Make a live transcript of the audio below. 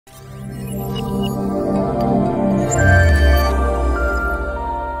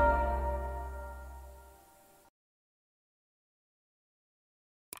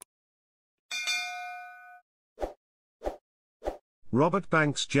Robert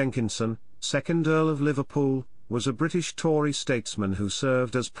Banks Jenkinson, 2nd Earl of Liverpool, was a British Tory statesman who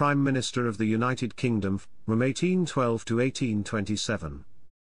served as Prime Minister of the United Kingdom from 1812 to 1827.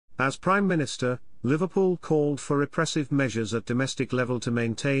 As Prime Minister, Liverpool called for repressive measures at domestic level to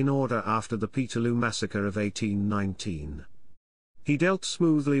maintain order after the Peterloo Massacre of 1819. He dealt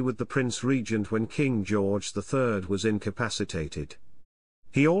smoothly with the Prince Regent when King George III was incapacitated.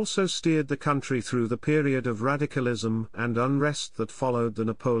 He also steered the country through the period of radicalism and unrest that followed the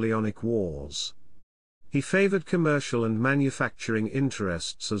Napoleonic Wars. He favoured commercial and manufacturing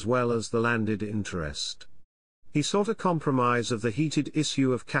interests as well as the landed interest. He sought a compromise of the heated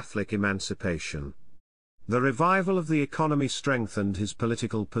issue of Catholic emancipation. The revival of the economy strengthened his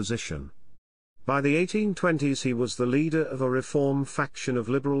political position. By the 1820s he was the leader of a reform faction of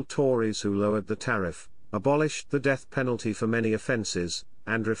liberal Tories who lowered the tariff, abolished the death penalty for many offences,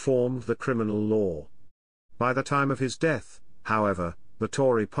 and reformed the criminal law. By the time of his death, however, the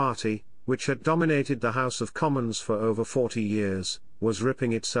Tory party, which had dominated the House of Commons for over 40 years, was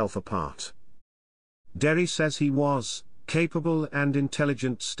ripping itself apart. Derry says he was capable and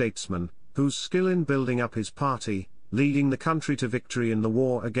intelligent statesman, whose skill in building up his party, leading the country to victory in the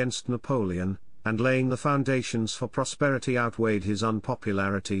war against Napoleon, and laying the foundations for prosperity outweighed his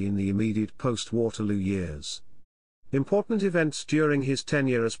unpopularity in the immediate post-Waterloo years. Important events during his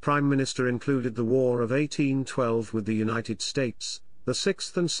tenure as Prime Minister included the War of 1812 with the United States, the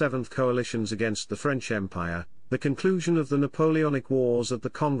Sixth and Seventh Coalitions against the French Empire, the conclusion of the Napoleonic Wars at the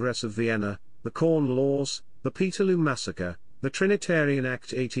Congress of Vienna, the Corn Laws, the Peterloo Massacre, the Trinitarian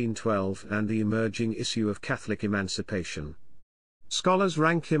Act 1812 and the emerging issue of Catholic emancipation. Scholars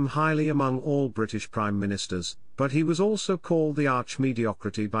rank him highly among all British Prime Ministers, but he was also called the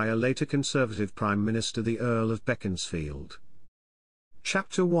arch-mediocrity by a later Conservative Prime Minister, the Earl of Beaconsfield.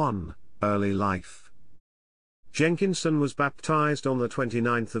 Chapter 1, Early Life. Jenkinson was baptised on the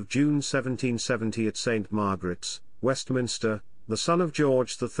 29th of June 1770 at St. Margaret's, Westminster, the son of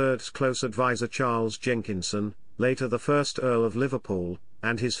George III's close adviser Charles Jenkinson, later the 1st Earl of Liverpool,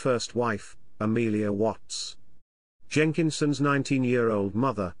 and his first wife, Amelia Watts. Jenkinson's 19-year-old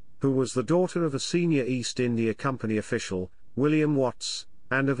mother, who was the daughter of a senior East India Company official, William Watts,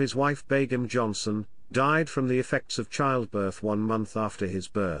 and of his wife Begum Johnson, died from the effects of childbirth 1 month after his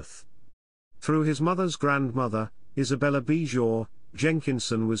birth. Through his mother's grandmother, Isabella Bijor,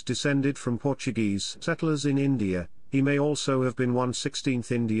 Jenkinson was descended from Portuguese settlers in India. He may also have been 1/16th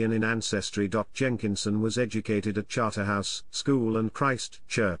Indian in ancestry. Jenkinson was educated at Charterhouse School and Christ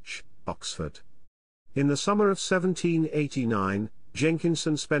Church, Oxford. In the summer of 1789,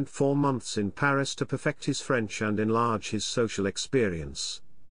 Jenkinson spent 4 months in Paris to perfect his French and enlarge his social experience.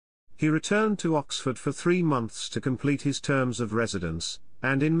 He returned to Oxford for 3 months to complete his terms of residence,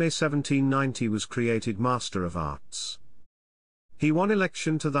 and in May 1790 was created Master of Arts. He won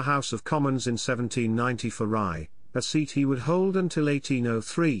election to the House of Commons in 1790 for Rye, a seat he would hold until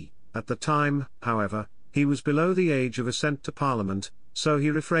 1803. At the time, however, he was below the age of ascent to Parliament, so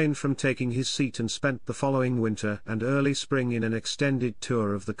he refrained from taking his seat and spent the following winter and early spring in an extended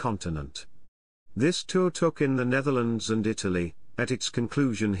tour of the continent. This tour took in the Netherlands and Italy. At its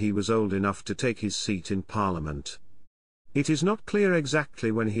conclusion he was old enough to take his seat in Parliament. It is not clear exactly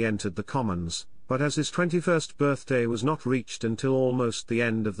when he entered the Commons, but as his 21st birthday was not reached until almost the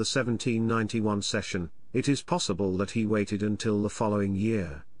end of the 1791 session, it is possible that he waited until the following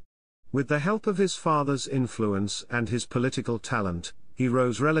year. With the help of his father's influence and his political talent, he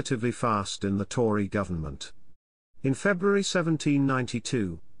rose relatively fast in the Tory government. In February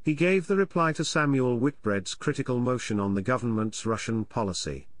 1792, he gave the reply to Samuel Whitbread's critical motion on the government's Russian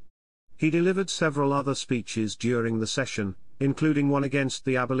policy. He delivered several other speeches during the session, including one against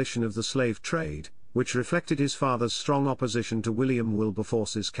the abolition of the slave trade, which reflected his father's strong opposition to William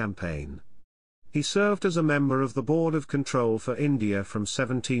Wilberforce's campaign. He served as a member of the Board of Control for India from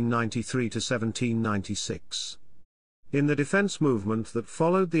 1793 to 1796. In the defence movement that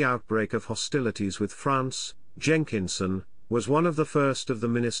followed the outbreak of hostilities with France, Jenkinson was one of the first of the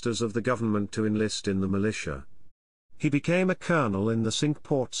ministers of the government to enlist in the militia. He became a colonel in the Cinque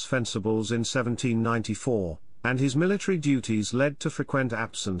Ports Fencibles in 1794, and his military duties led to frequent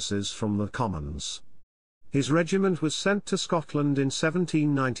absences from the Commons. His regiment was sent to Scotland in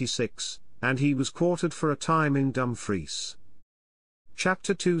 1796, and he was quartered for a time in Dumfries.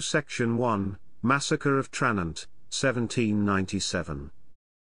 Chapter 2 Section 1, Massacre of Tranent, 1797.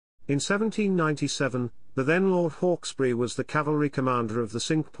 In 1797, the then Lord Hawkesbury was the cavalry commander of the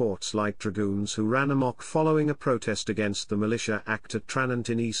Cinque Ports Light Dragoons who ran amok following a protest against the Militia Act at Tranent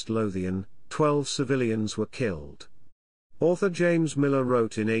in East Lothian. 12 civilians were killed. Author James Miller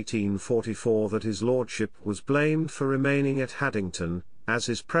wrote in 1844 that his lordship was blamed for remaining at Haddington, as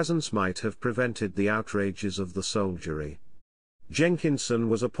his presence might have prevented the outrages of the soldiery. Jenkinson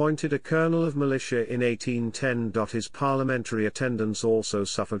was appointed a colonel of militia in 1810. His parliamentary attendance also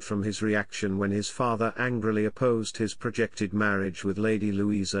suffered from his reaction when his father angrily opposed his projected marriage with Lady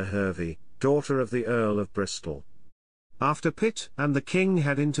Louisa Hervey, daughter of the Earl of Bristol. After Pitt and the King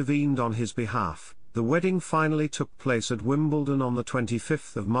had intervened on his behalf, the wedding finally took place at Wimbledon on the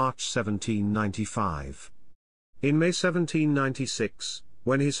 25th of March 1795. In May 1796,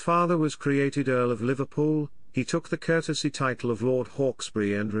 when his father was created Earl of Liverpool, he took the courtesy title of Lord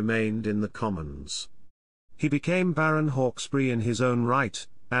Hawkesbury and remained in the Commons. He became Baron Hawkesbury in his own right,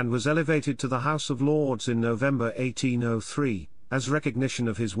 and was elevated to the House of Lords in November 1803, as recognition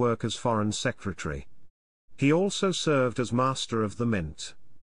of his work as Foreign Secretary. He also served as Master of the Mint.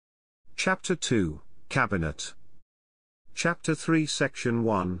 Chapter 2, Cabinet. Chapter 3 Section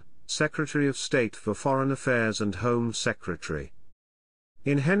 1, Secretary of State for Foreign Affairs and Home Secretary.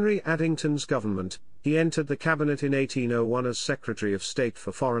 In Henry Addington's government, he entered the cabinet in 1801 as Secretary of State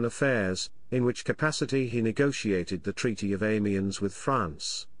for Foreign Affairs, in which capacity he negotiated the Treaty of Amiens with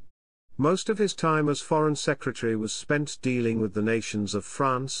France. Most of his time as Foreign Secretary was spent dealing with the nations of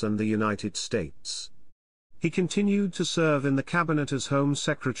France and the United States. He continued to serve in the cabinet as Home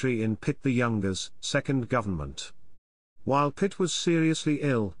Secretary in Pitt the Younger's second government. While Pitt was seriously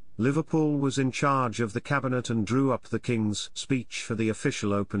ill, Liverpool was in charge of the cabinet and drew up the King's speech for the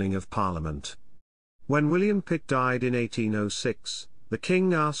official opening of Parliament. When William Pitt died in 1806, the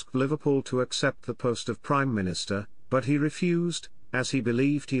King asked Liverpool to accept the post of Prime Minister, but he refused, as he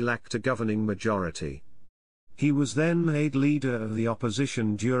believed he lacked a governing majority. He was then made leader of the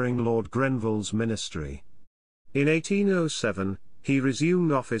opposition during Lord Grenville's ministry. In 1807, he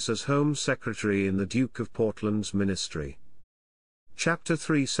resumed office as Home Secretary in the Duke of Portland's ministry. Chapter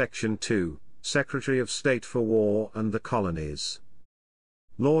 3 Section 2, Secretary of State for War and the Colonies.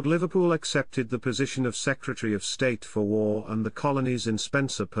 Lord Liverpool accepted the position of Secretary of State for War and the Colonies in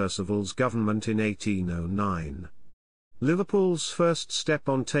Spencer Perceval's government in 1809. Liverpool's first step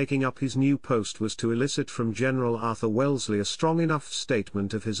on taking up his new post was to elicit from General Arthur Wellesley a strong enough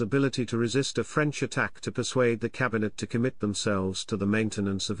statement of his ability to resist a French attack to persuade the cabinet to commit themselves to the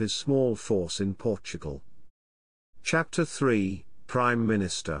maintenance of his small force in Portugal. Chapter 3, Prime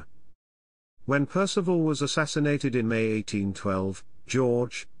Minister. When Perceval was assassinated in May 1812,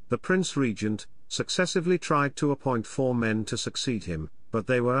 George, the Prince Regent, successively tried to appoint 4 men to succeed him, but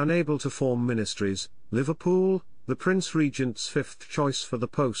they were unable to form ministries. Liverpool, the Prince Regent's 5th choice for the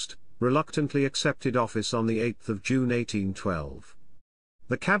post, reluctantly accepted office on the 8th of June 1812.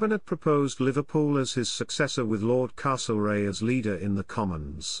 The cabinet proposed Liverpool as his successor with Lord Castlereagh as leader in the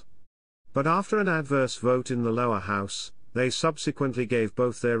Commons. But after an adverse vote in the lower house, they subsequently gave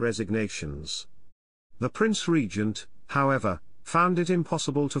both their resignations. The Prince Regent, however, found it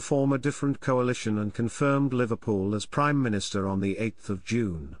impossible to form a different coalition and confirmed Liverpool as Prime Minister on the 8th of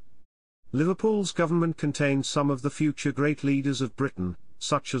June. Liverpool's government contained some of the future great leaders of Britain,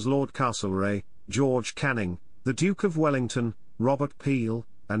 such as Lord Castlereagh, George Canning, the Duke of Wellington, Robert Peel,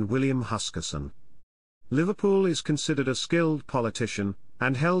 and William Huskisson. Liverpool is considered a skilled politician,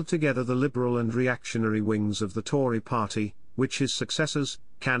 and held together the liberal and reactionary wings of the Tory party, which his successors,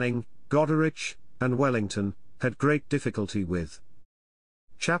 Canning, Goderich, and Wellington, had great difficulty with.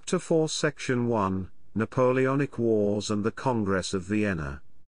 Chapter 4 Section 1, Napoleonic Wars and the Congress of Vienna.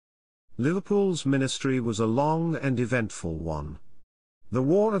 Liverpool's ministry was a long and eventful one. The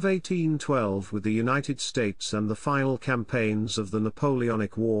War of 1812 with the United States and the final campaigns of the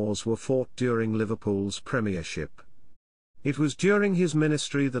Napoleonic Wars were fought during Liverpool's premiership. It was during his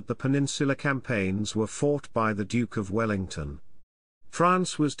ministry that the Peninsular campaigns were fought by the Duke of Wellington.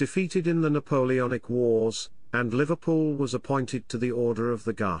 France was defeated in the Napoleonic Wars, and Liverpool was appointed to the Order of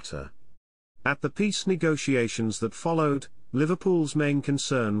the Garter. At the peace negotiations that followed, Liverpool's main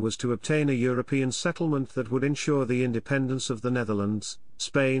concern was to obtain a European settlement that would ensure the independence of the Netherlands,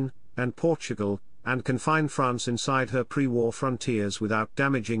 Spain, and Portugal, and confine France inside her pre-war frontiers without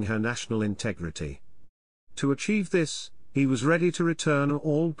damaging her national integrity. To achieve this, he was ready to return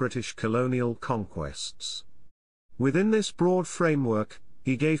all British colonial conquests. Within this broad framework,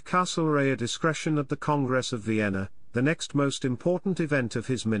 he gave Castlereagh discretion at the Congress of Vienna, the next most important event of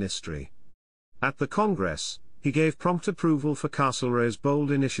his ministry. At the Congress, he gave prompt approval for Castlereagh's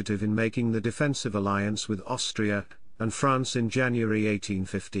bold initiative in making the defensive alliance with Austria and France in January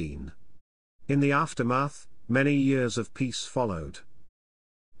 1815. In the aftermath, many years of peace followed.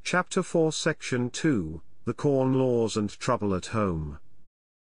 Chapter 4 Section 2, The Corn Laws and Trouble at Home.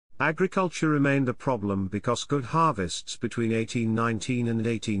 Agriculture remained a problem because good harvests between 1819 and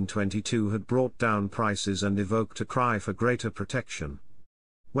 1822 had brought down prices and evoked a cry for greater protection.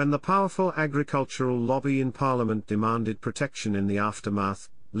 When the powerful agricultural lobby in Parliament demanded protection in the aftermath,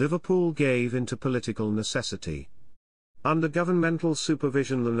 Liverpool gave in to political necessity. Under governmental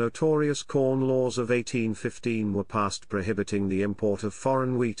supervision, the notorious Corn Laws of 1815 were passed prohibiting the import of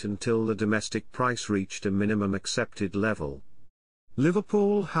foreign wheat until the domestic price reached a minimum accepted level.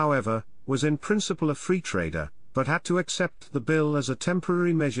 Liverpool, however, was in principle a free trader, but had to accept the bill as a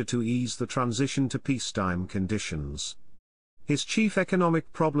temporary measure to ease the transition to peacetime conditions. His chief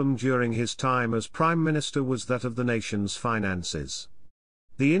economic problem during his time as Prime Minister was that of the nation's finances.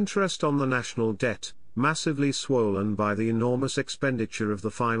 The interest on the national debt, massively swollen by the enormous expenditure of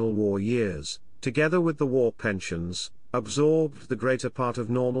the final war years, together with the war pensions, absorbed the greater part of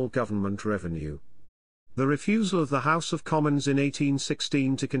normal government revenue. The refusal of the House of Commons in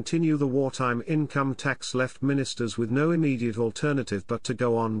 1816 to continue the wartime income tax left ministers with no immediate alternative but to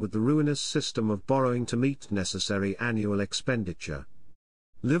go on with the ruinous system of borrowing to meet necessary annual expenditure.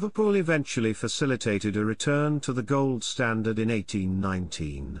 Liverpool eventually facilitated a return to the gold standard in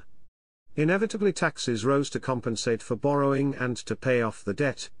 1819. Inevitably, taxes rose to compensate for borrowing and to pay off the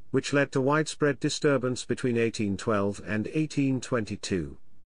debt, which led to widespread disturbance between 1812 and 1822.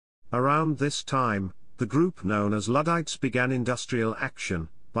 Around this time, the group known as Luddites began industrial action,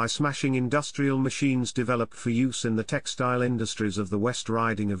 by smashing industrial machines developed for use in the textile industries of the West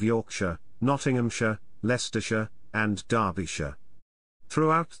Riding of Yorkshire, Nottinghamshire, Leicestershire, and Derbyshire.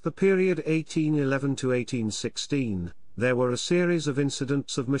 Throughout the period 1811 to 1816, there were a series of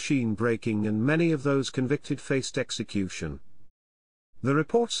incidents of machine breaking, and many of those convicted faced execution. The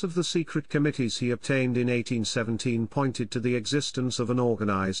reports of the secret committees he obtained in 1817 pointed to the existence of an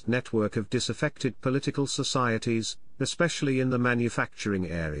organized network of disaffected political societies, especially in the manufacturing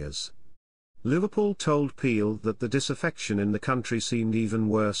areas. Liverpool told Peel that the disaffection in the country seemed even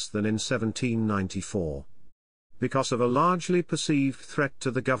worse than in 1794. Because of a largely perceived threat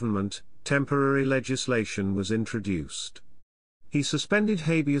to the government, temporary legislation was introduced. He suspended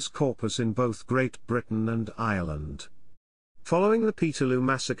habeas corpus in both Great Britain and Ireland. Following the Peterloo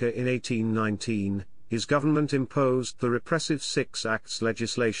massacre in 1819, his government imposed the repressive Six Acts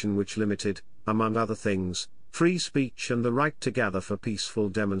legislation, which limited, among other things, free speech and the right to gather for peaceful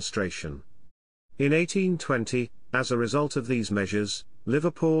demonstration. In 1820, as a result of these measures,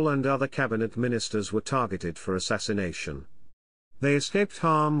 Liverpool and other cabinet ministers were targeted for assassination. They escaped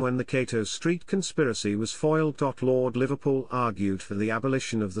harm when the Cato Street conspiracy was foiled. Lord Liverpool argued for the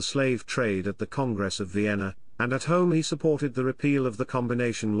abolition of the slave trade at the Congress of Vienna, and at home he supported the repeal of the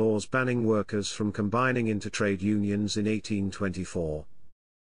combination laws banning workers from combining into trade unions in 1824.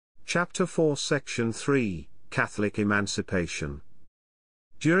 Chapter 4 Section 3, Catholic Emancipation.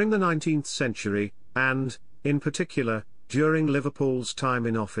 During the 19th century, and, in particular, during Liverpool's time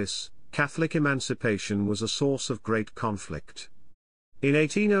in office, Catholic emancipation was a source of great conflict. In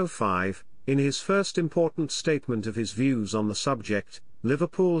 1805, in his first important statement of his views on the subject,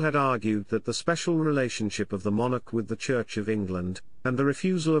 Liverpool had argued that the special relationship of the monarch with the Church of England, and the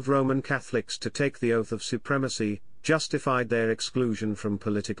refusal of Roman Catholics to take the oath of supremacy, justified their exclusion from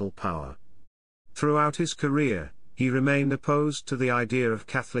political power. Throughout his career, he remained opposed to the idea of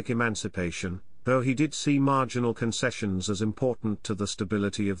Catholic emancipation, though he did see marginal concessions as important to the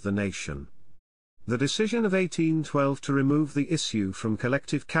stability of the nation. The decision of 1812 to remove the issue from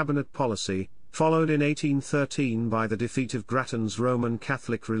collective cabinet policy, followed in 1813 by the defeat of Grattan's Roman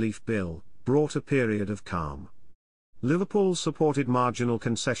Catholic Relief Bill, brought a period of calm. Liverpool supported marginal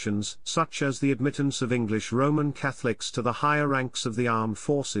concessions such as the admittance of English Roman Catholics to the higher ranks of the armed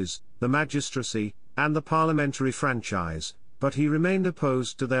forces, the magistracy, and the parliamentary franchise, but he remained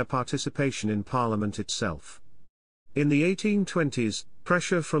opposed to their participation in Parliament itself. In the 1820s,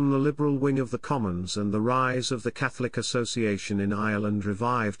 pressure from the liberal wing of the Commons and the rise of the Catholic Association in Ireland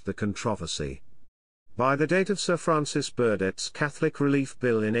revived the controversy. By the date of Sir Francis Burdett's Catholic Relief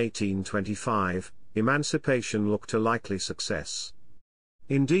Bill in 1825, emancipation looked a likely success.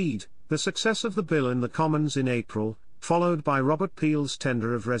 Indeed, the success of the bill in the Commons in April, followed by Robert Peel's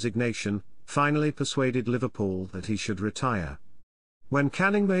tender of resignation, finally persuaded Liverpool that he should retire. When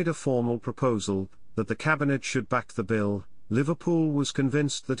Canning made a formal proposal that the cabinet should back the bill, Liverpool was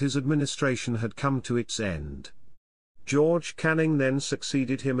convinced that his administration had come to its end. George Canning then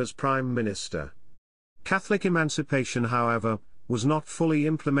succeeded him as Prime Minister. Catholic emancipation, however, was not fully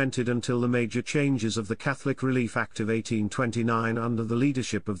implemented until the major changes of the Catholic Relief Act of 1829 under the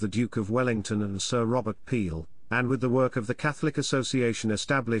leadership of the Duke of Wellington and Sir Robert Peel, and with the work of the Catholic Association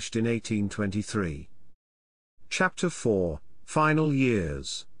established in 1823. Chapter 4, Final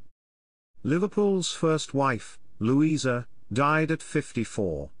Years. Liverpool's first wife, Louisa, died at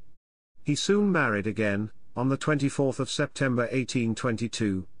 54. He soon married again, on the 24th of September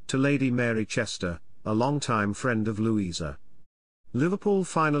 1822, to Lady Mary Chester, a longtime friend of Louisa. Liverpool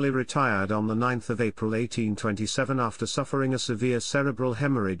finally retired on the 9th of April 1827 after suffering a severe cerebral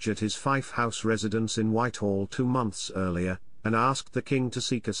hemorrhage at his Fife House residence in Whitehall 2 months earlier, and asked the king to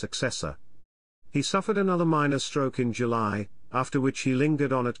seek a successor. He suffered another minor stroke in July, after which he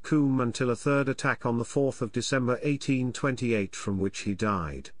lingered on at Coombe until a third attack on the 4th of December 1828, from which he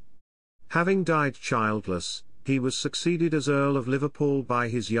died. Having died childless, he was succeeded as Earl of Liverpool by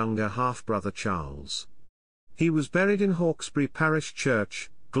his younger half-brother Charles. He was buried in Hawkesbury Parish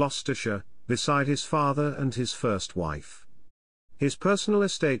Church, Gloucestershire, beside his father and his first wife. His personal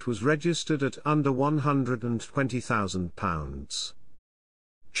estate was registered at under £120,000.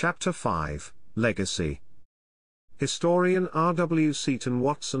 Chapter 5, Legacy. Historian R. W. Seaton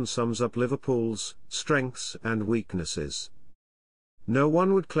Watson sums up Liverpool's strengths and weaknesses. No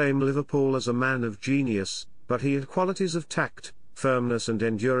one would claim Liverpool as a man of genius, but he had qualities of tact, firmness and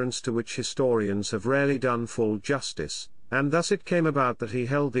endurance to which historians have rarely done full justice, and thus it came about that he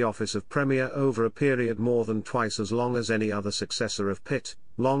held the office of Premier over a period more than twice as long as any other successor of Pitt,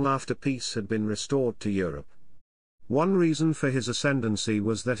 long after peace had been restored to Europe. One reason for his ascendancy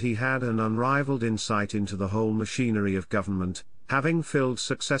was that he had an unrivaled insight into the whole machinery of government, having filled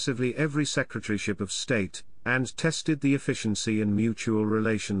successively every secretaryship of state, and tested the efficiency and mutual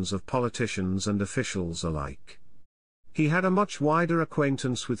relations of politicians and officials alike. He had a much wider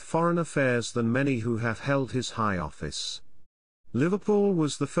acquaintance with foreign affairs than many who have held his high office. Liverpool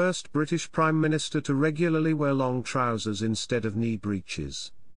was the first British Prime Minister to regularly wear long trousers instead of knee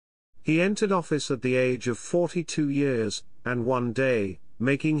breeches. He entered office at the age of 42 years, and 1 day,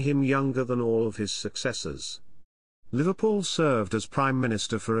 making him younger than all of his successors. Liverpool served as Prime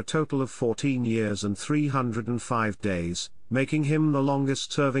Minister for a total of 14 years and 305 days, making him the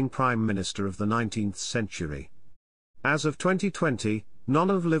longest-serving Prime Minister of the 19th century. As of 2020, none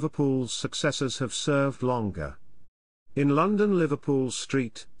of Liverpool's successors have served longer. In London, Liverpool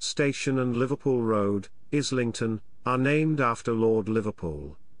Street, Station and Liverpool Road, Islington, are named after Lord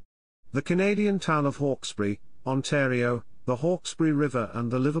Liverpool. The Canadian town of Hawkesbury, Ontario, the Hawkesbury River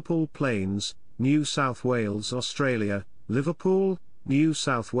and the Liverpool Plains, New South Wales, Australia, Liverpool, New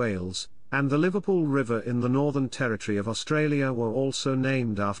South Wales, and the Liverpool River in the Northern Territory of Australia were also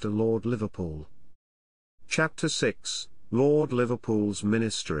named after Lord Liverpool. Chapter 6, Lord Liverpool's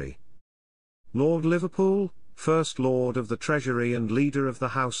Ministry. Lord Liverpool, First Lord of the Treasury and Leader of the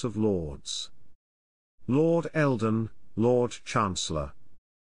House of Lords. Lord Eldon, Lord Chancellor.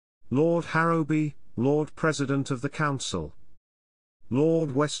 Lord Harrowby, Lord President of the Council.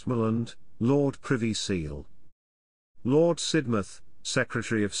 Lord Westmoreland, Lord Privy Seal. Lord Sidmouth,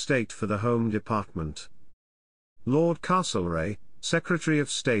 Secretary of State for the Home Department. Lord Castlereagh, Secretary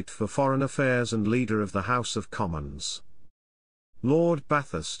of State for Foreign Affairs and Leader of the House of Commons. Lord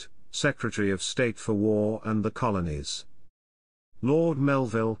Bathurst, Secretary of State for War and the Colonies. Lord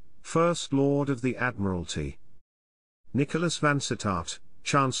Melville, First Lord of the Admiralty. Nicholas Vansittart,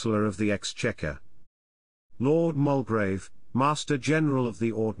 Chancellor of the Exchequer. Lord Mulgrave, Master General of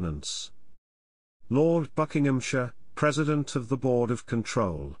the Ordnance. Lord Buckinghamshire, President of the Board of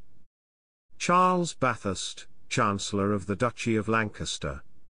Control. Charles Bathurst, Chancellor of the Duchy of Lancaster.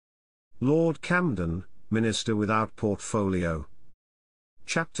 Lord Camden, Minister without portfolio.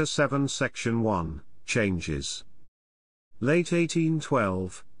 Chapter 7 Section 1, Changes. Late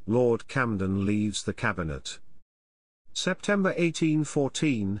 1812, Lord Camden leaves the Cabinet. September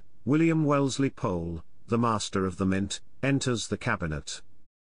 1814, William Wellesley Pole, the Master of the Mint, enters the Cabinet.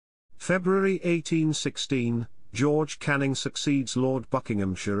 February 1816, George Canning succeeds Lord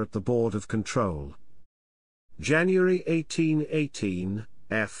Buckinghamshire at the Board of Control. January 1818,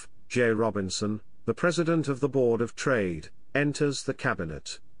 F. J. Robinson, the President of the Board of Trade, enters the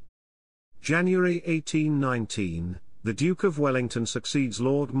Cabinet. January 1819, the Duke of Wellington succeeds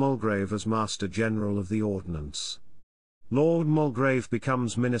Lord Mulgrave as Master General of the Ordnance. Lord Mulgrave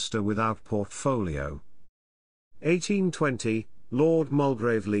becomes Minister without portfolio. 1820, Lord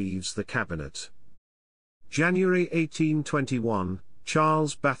Mulgrave leaves the Cabinet. January 1821,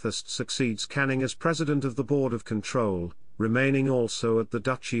 Charles Bathurst succeeds Canning as President of the Board of Control, remaining also at the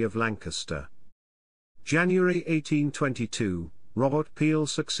Duchy of Lancaster. January 1822, Robert Peel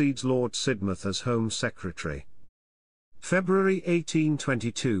succeeds Lord Sidmouth as Home Secretary. February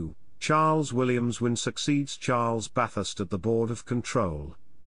 1822, Charles Williams Wynne succeeds Charles Bathurst at the Board of Control.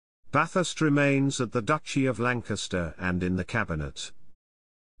 Bathurst remains at the Duchy of Lancaster and in the Cabinet.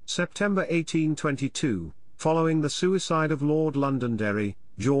 September 1822, Following the suicide of Lord Londonderry,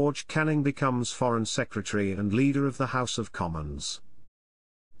 George Canning becomes Foreign Secretary and Leader of the House of Commons.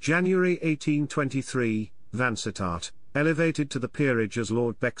 January 1823, Vansittart, elevated to the peerage as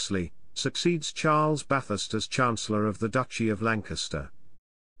Lord Bexley, succeeds Charles Bathurst as Chancellor of the Duchy of Lancaster.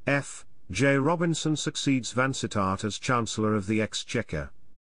 F. J. Robinson succeeds Vansittart as Chancellor of the Exchequer.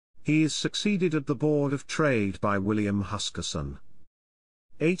 He is succeeded at the Board of Trade by William Huskisson.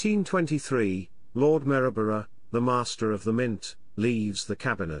 1823, Lord Maryborough, the Master of the Mint, leaves the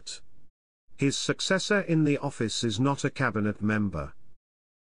Cabinet. His successor in the office is not a Cabinet member.